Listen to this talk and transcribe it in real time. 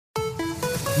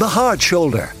The Hard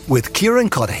Shoulder with Kieran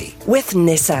with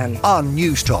Nissan on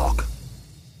News Talk.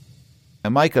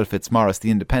 Michael Fitzmaurice,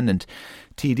 the independent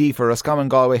TD for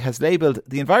Roscommon-Galway, has labelled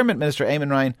the Environment Minister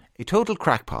Eamon Ryan a total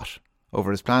crackpot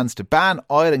over his plans to ban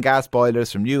oil and gas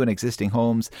boilers from new and existing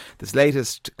homes. This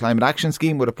latest climate action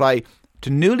scheme would apply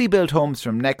to newly built homes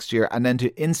from next year and then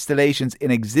to installations in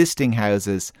existing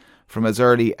houses from as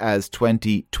early as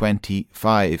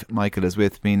 2025. Michael is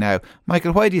with me now.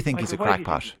 Michael, why do you think he's a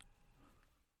crackpot?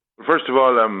 First of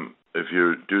all, if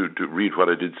you do read what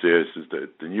I did say, is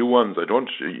that the new ones, the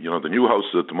new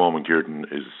houses at the moment, Kieran,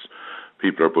 is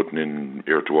people are putting in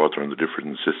air to water and the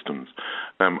different systems.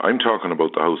 I'm talking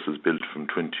about the houses built from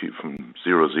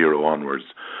 00 onwards,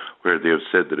 where they have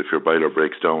said that if your boiler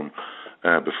breaks down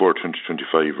before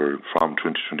 2025 or from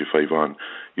 2025 on,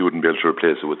 you wouldn't be able to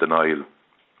replace it with an oil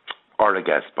or a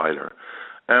gas boiler.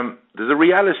 There's a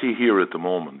reality here at the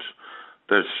moment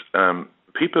that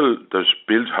people that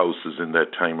build houses in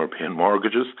that time are paying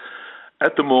mortgages.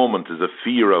 At the moment, there's a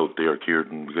fear out there,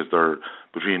 Kieran, because they're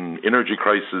between energy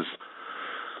crisis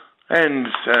and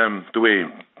the way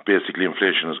basically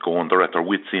inflation is going. They're at their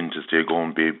wits' end to stay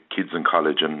going, be kids in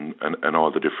college and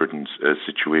all the different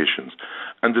situations.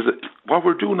 And what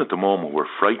we're doing at the moment,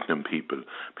 we're frightening people.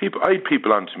 I had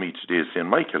people on to me today saying,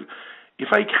 Michael, if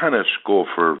I cannot go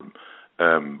for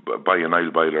buy an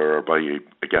oil boiler or buy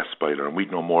a gas boiler, and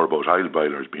we'd know more about oil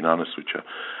boilers, being honest with you,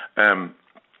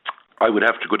 I would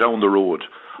have to go down the road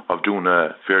of doing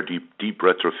a fair deep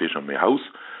retrofit on my house.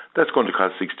 That's going to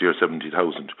cost 60 or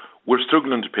 70,000. We're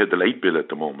struggling to pay the light bill at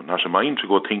the moment, not a mind to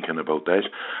go thinking about that,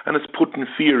 and it's putting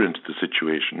fear into the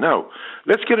situation. Now,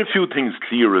 let's get a few things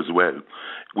clear as well.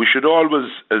 We should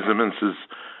always, as the ministers,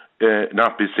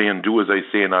 not be saying, do as I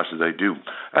say, not as I do.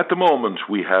 At the moment,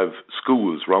 we have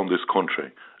schools around this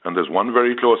country, and there's one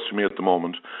very close to me at the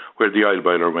moment where the oil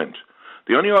boiler went.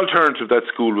 The only alternative that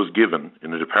school was given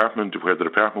in a department where the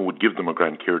department would give them a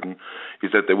grant, Kieran,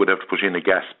 is that they would have to put in a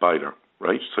gas boiler,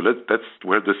 right? So that's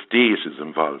where the state is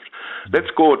involved.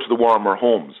 Let's go to the warmer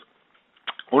homes.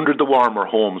 Under the warmer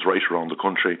homes right around the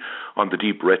country on the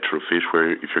deep retrofit,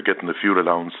 where if you're getting the fuel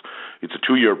allowance, it's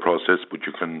a 2-year process, but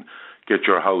you can get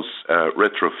your house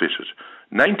retrofitted.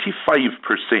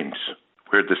 95%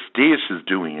 where the state is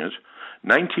doing it,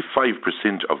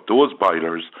 95% of those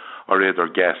boilers are either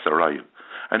gas or oil.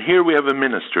 And here we have a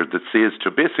minister that says to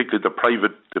basically the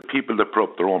people that put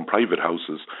up their own private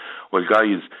houses, well,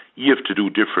 guys, you have to do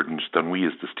different than we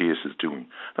as the state is doing.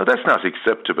 Now, that's not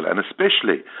acceptable, and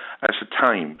especially at a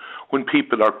time when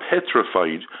people are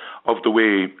petrified of the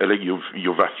way, like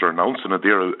you've after announcing it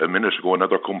there a minute ago,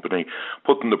 another company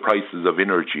putting the prices of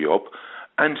energy up,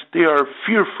 and they are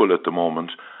fearful at the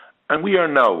moment, and we are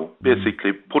now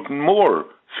basically putting more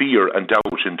fear and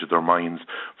doubt into their minds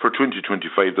for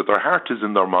 2025, that their heart is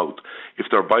in their mouth if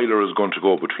their boiler is going to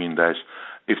go between that,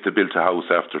 if they built a house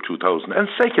after 2000. And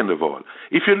second of all,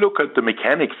 if you look at the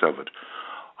mechanics of it,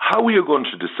 how are you going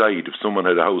to decide if someone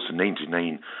had a house in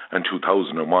 99 and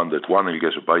 2001 that one will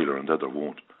get a boiler and the other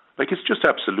won't? Like, it's just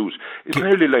absolute. It's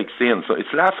nearly like saying, so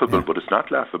it's laughable, but it's not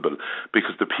laughable,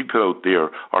 because the people out there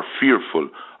are fearful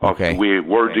of the way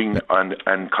wording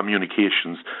and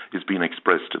communications is being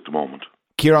expressed at the moment.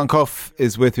 Ciaran Cuffe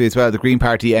is with me as well, the Green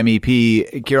Party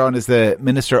MEP. Ciaran, is the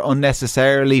minister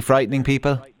unnecessarily frightening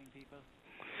people?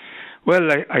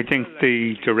 Well, I think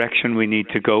the direction we need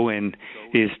to go in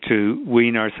is to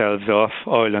wean ourselves off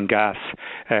oil and gas.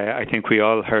 I think we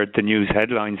all heard the news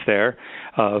headlines there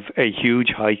of a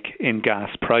huge hike in gas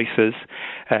prices.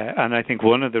 And I think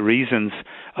one of the reasons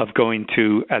of going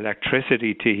to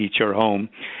electricity to heat your home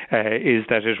is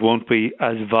that it won't be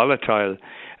as volatile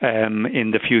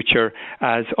in the future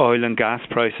as oil and gas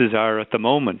prices are at the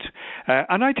moment.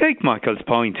 And I take Michael's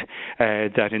point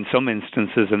that in some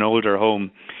instances an older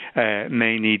home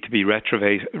may need to be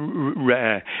renovated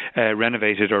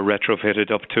or retrofitted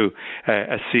up to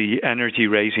a C energy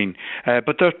rating,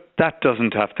 but that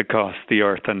doesn't have to cost the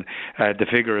earth, and the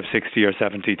figure of 60 or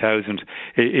 70,000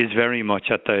 is very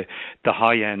much at the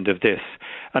high end of this.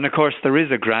 And of course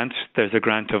there's a grant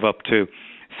of up to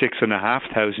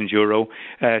 €6,500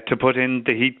 to put in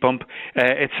the heat pump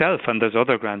itself, and there's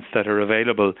other grants that are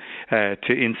available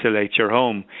to insulate your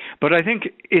home. But I think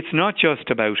it's not just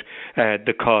about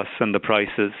the costs and the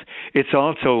prices, it's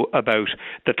also about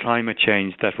the climate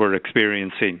change that we're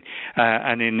experiencing.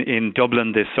 And in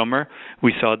Dublin this summer,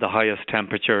 we saw the highest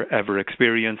temperature ever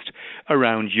experienced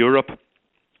around Europe.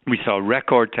 We saw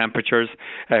record temperatures.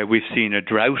 We've seen a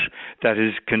drought that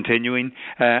is continuing.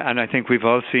 And I think we've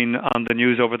all seen on the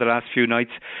news over the last few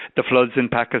nights the floods in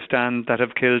Pakistan that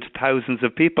have killed thousands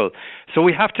of people. So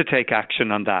we have to take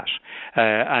action on that.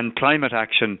 And climate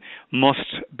action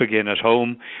must begin at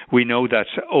home. We know that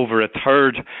over a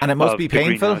third and it must of be the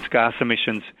painful. greenhouse gas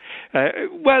emissions.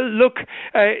 Well, look,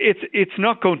 it's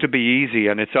not going to be easy,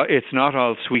 and it's not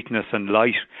all sweetness and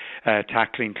light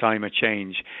tackling climate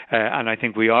change. And I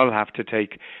think we all have to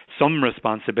take some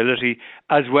responsibility,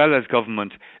 as well as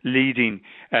government leading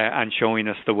and showing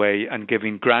us the way and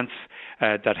giving grants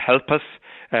that help us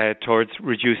towards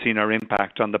reducing our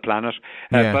impact on the planet.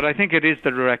 But I think it is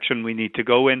the direction we need to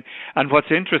go in. And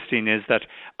what's interesting is that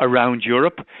around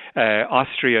Europe,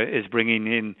 Austria is bringing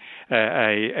in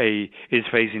is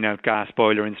phasing out gas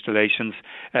boiler installations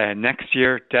next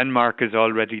year. Denmark is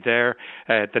already there.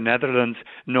 The Netherlands,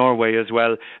 Norway as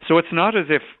well. So it's not as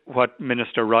if what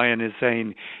Minister Ryan is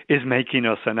saying is making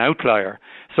us an outlier.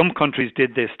 Some countries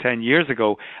did this 10 years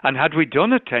ago, and had we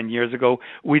done it 10 years ago,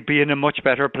 we'd be in a much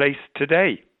better place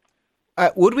today.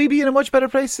 Would we be in a much better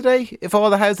place today if all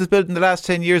the houses built in the last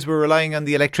 10 years were relying on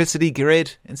the electricity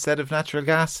grid instead of natural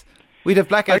gas? We'd have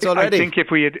blackouts already. I think if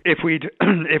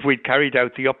we'd carried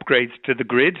out the upgrades to the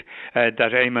grid that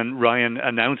Eamon Ryan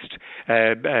announced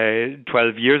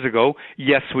 12 years ago,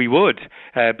 yes, we would.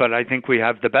 But I think we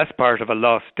have the best part of a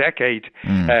lost decade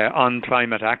on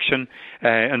climate action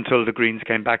until the Greens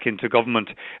came back into government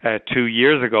 2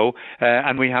 years ago,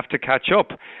 and we have to catch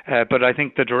up. But I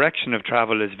think the direction of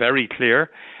travel is very clear.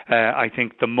 I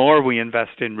think the more we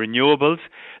invest in renewables,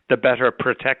 the better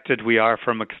protected we are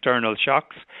from external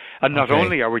shocks. And not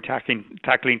only are we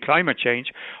tackling climate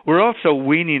change, we're also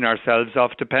weaning ourselves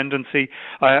off dependency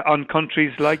on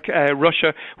countries like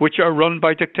Russia, which are run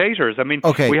by dictators. I mean,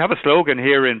 we have a slogan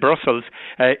here in Brussels,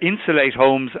 insulate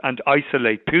homes and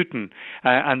isolate Putin.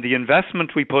 And the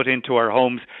investment we put into our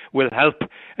homes will help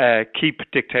keep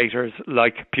dictators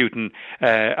like Putin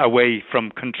away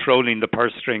from controlling the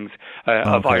purse strings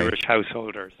of Irish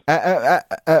householders.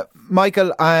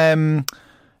 Michael,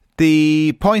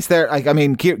 the points there, I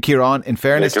mean, Ciaran, in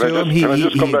fairness to him, he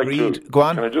agreed. Go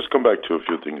on. Can I just come back to a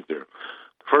few things there?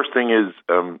 The first thing is,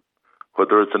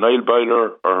 whether it's an oil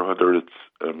boiler or whether it's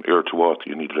air to water,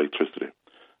 you need electricity.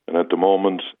 And at the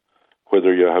moment,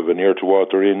 whether you have an air to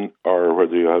water in or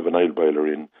whether you have an oil boiler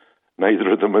in, neither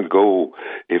of them will go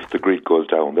if the grid goes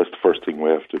down. That's the first thing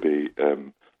we have to be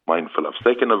mindful of.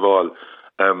 Second of all,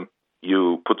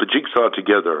 you put the jigsaw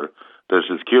together that,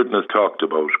 as Kieran has talked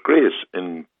about, great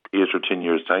in 8 or 10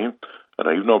 years' time, and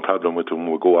I have no problem with them.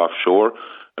 We'll go offshore,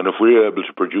 and if we're able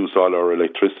to produce all our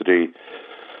electricity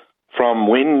from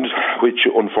wind, which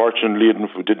unfortunately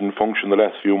didn't function the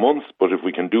last few months, but if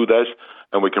we can do that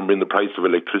and we can bring the price of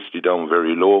electricity down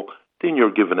very low, then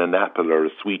you're giving an apple or a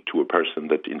sweet to a person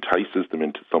that entices them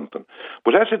into something.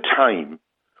 But at a time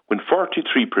when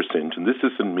 43%, and this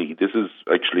isn't me, this is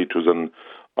actually, it was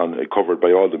covered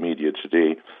by all the media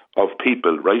today, of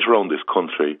people right around this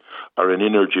country are in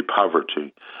energy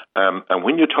poverty. And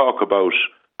when you talk about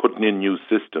putting in new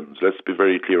systems, let's be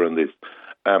very clear on this,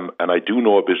 and I do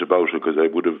know a bit about it because I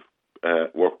would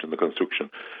have worked in the construction.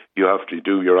 You have to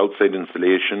do your outside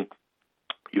insulation.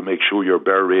 You make sure your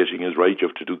BER rating is right. You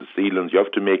have to do the ceilings. You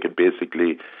have to make it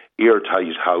basically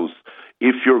airtight house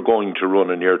if you're going to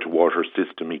run an air-to-water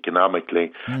system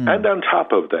economically. And on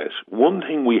top of that, one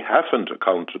thing we haven't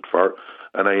accounted for,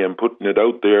 and I am putting it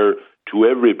out there to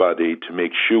everybody to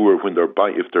make sure when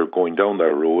if they're going down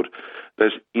that road,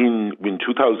 that in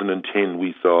 2010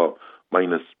 we saw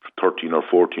minus 13 or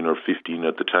 14 or 15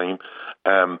 at the time.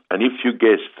 And if you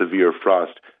get severe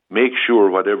frost, make sure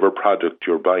whatever product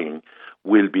you're buying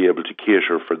will be able to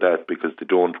cater for that, because they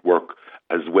don't work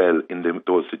as well in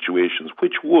those situations,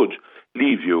 which would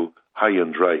leave you high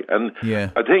and dry. And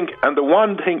I think, and the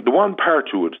one part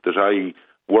to it that I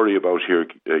worry about here,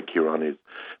 Kieran, is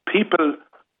people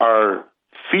are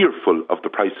fearful of the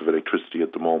price of electricity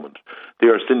at the moment. They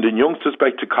are sending youngsters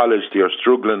back to college. They are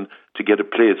struggling to get a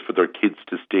place for their kids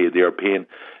to stay. They are paying,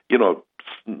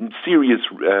 serious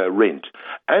rent.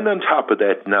 And on top of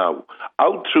that now,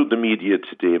 out through the media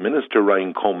today, Minister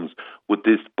Ryan comes with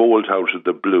this bolt out of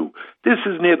the blue. This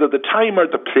is neither the time or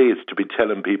the place to be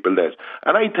telling people that.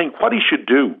 And I think what he should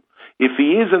do, if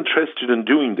he is interested in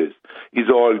doing this, is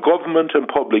all government and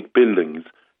public buildings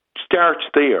start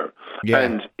there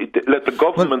and let the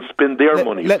government spend their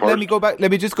money first.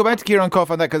 Let me just go back to Kieran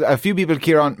Cuffe on that, because a few people,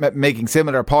 Kieran, making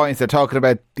similar points. They're talking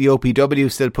about the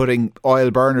OPW still putting oil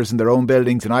burners in their own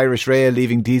buildings, and Irish Rail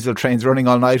leaving diesel trains running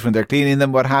all night when they're cleaning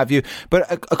them, what have you.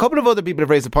 But a couple of other people have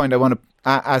raised a point I want to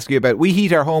ask you about. We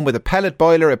heat our home with a pellet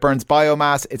boiler. It burns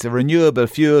biomass. It's a renewable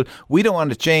fuel. We don't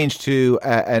want to change to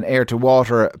an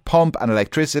air-to-water pump and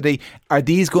electricity. Are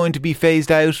these going to be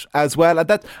phased out as well? And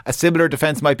that a similar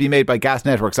defence might be made by Gas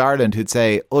Networks Ireland, who'd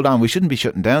say, hold on, we shouldn't be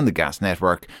shutting down the gas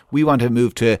network. We want to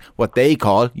move to what they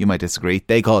call, you might disagree,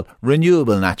 they call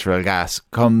renewable natural gas,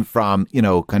 come from,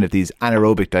 kind of these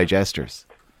anaerobic digesters.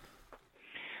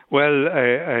 Well,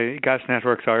 Gas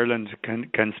Networks Ireland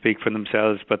can speak for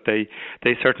themselves, but they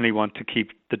certainly want to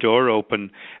keep the door open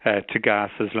to gas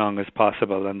as long as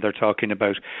possible, and they're talking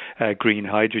about green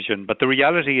hydrogen. But the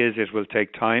reality is it will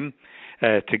take time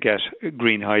to get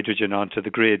green hydrogen onto the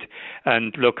grid.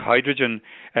 And look, hydrogen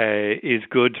is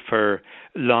good for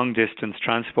long distance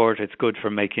transport, it's good for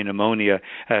making ammonia,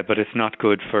 but it's not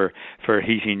good for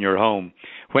heating your home.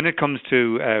 When it comes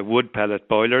to wood pellet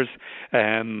boilers,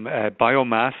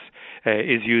 biomass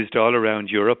is used all around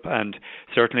Europe, and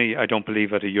certainly I don't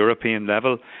believe at a European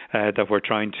level that we're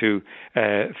trying to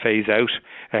phase out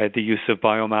the use of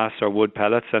biomass or wood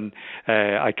pellets, and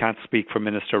I can't speak for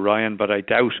Minister Ryan, but I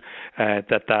doubt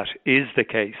that is the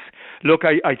case. Look,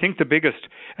 I think the biggest,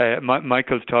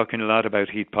 Michael's talking a lot about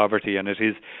heat poverty, and it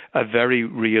is a very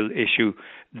real issue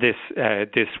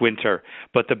this winter.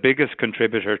 But the biggest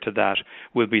contributor to that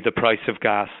will be the price of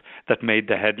gas that made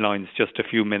the headlines just a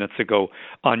few minutes ago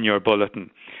on your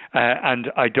bulletin. And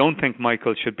I don't think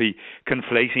Michael should be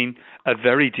conflating a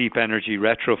very deep energy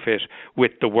retrofit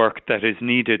with the work that is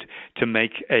needed to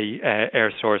make a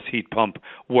air source heat pump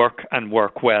work and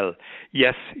work well.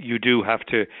 Yes, you do have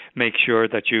to make sure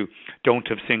that you don't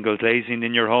have single glazing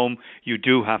in your home. You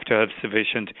do have to have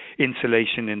sufficient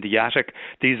insulation in the attic.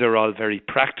 These are all very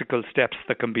practical steps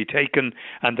that can be taken,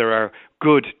 and there are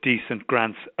good, decent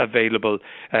grants available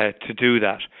to do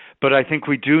that. But I think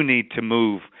we do need to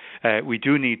move. We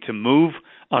do need to move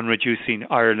on reducing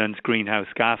Ireland's greenhouse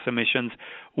gas emissions.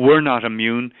 We're not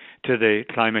immune to the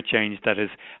climate change that is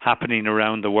happening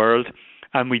around the world,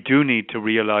 and we do need to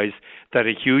realise that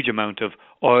a huge amount of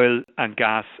oil and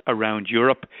gas around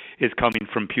Europe is coming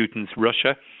from Putin's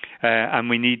Russia, and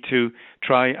we need to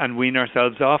try and wean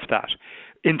ourselves off that.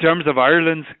 In terms of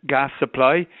Ireland's gas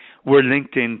supply, we're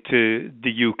linked into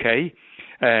the UK,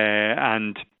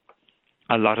 and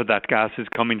a lot of that gas is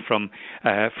coming from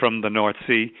the North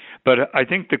Sea. But I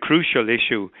think the crucial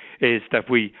issue is that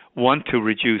we want to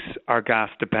reduce our gas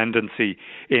dependency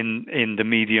in the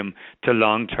medium to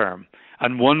long term.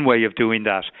 And one way of doing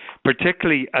that,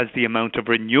 particularly as the amount of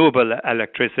renewable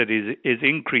electricity is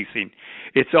increasing,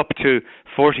 it's up to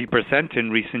 40% in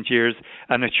recent years,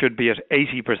 and it should be at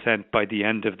 80% by the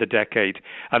end of the decade.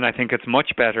 And I think it's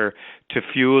much better to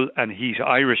fuel and heat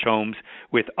Irish homes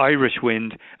with Irish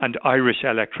wind and Irish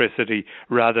electricity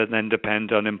rather than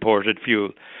depend on imported fuel.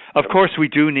 Of course, we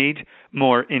do need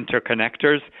more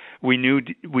interconnectors. We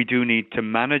do need to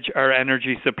manage our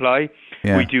energy supply.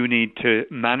 Yeah. We do need to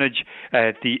manage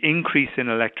the increase in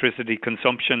electricity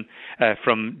consumption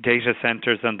from data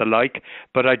centres and the like.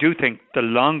 But I do think the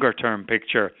longer term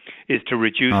picture is to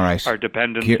reduce our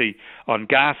dependency on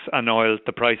gas and oil,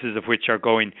 the prices of which are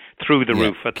going through the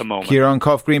roof at the moment. Ciaran,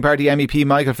 Cuffe, Green Party MEP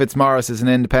Michael Fitzmaurice is an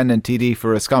independent TD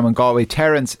for Roscommon-Galway.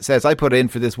 Terence says, I put in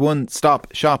for this one-stop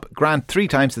shop grant 3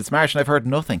 times since March and I've heard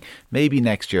nothing. Maybe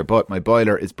next year, but my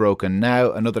boiler is broken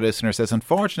now. Another listener says,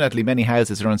 unfortunately, many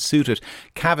houses are unsuited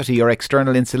cavity or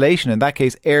external insulation. In that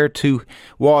case,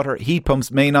 air-to-water heat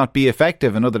pumps may not be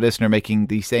effective. Another listener making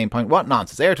the same point. What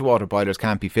nonsense. Air-to-water boilers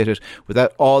can't be fitted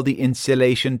without all the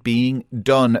insulation being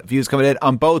done. Views coming in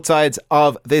on both sides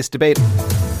of this debate.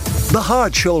 The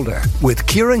Hard Shoulder with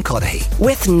Kieran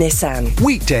with Nissan.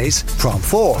 Weekdays from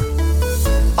 4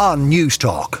 on News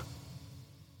Talk.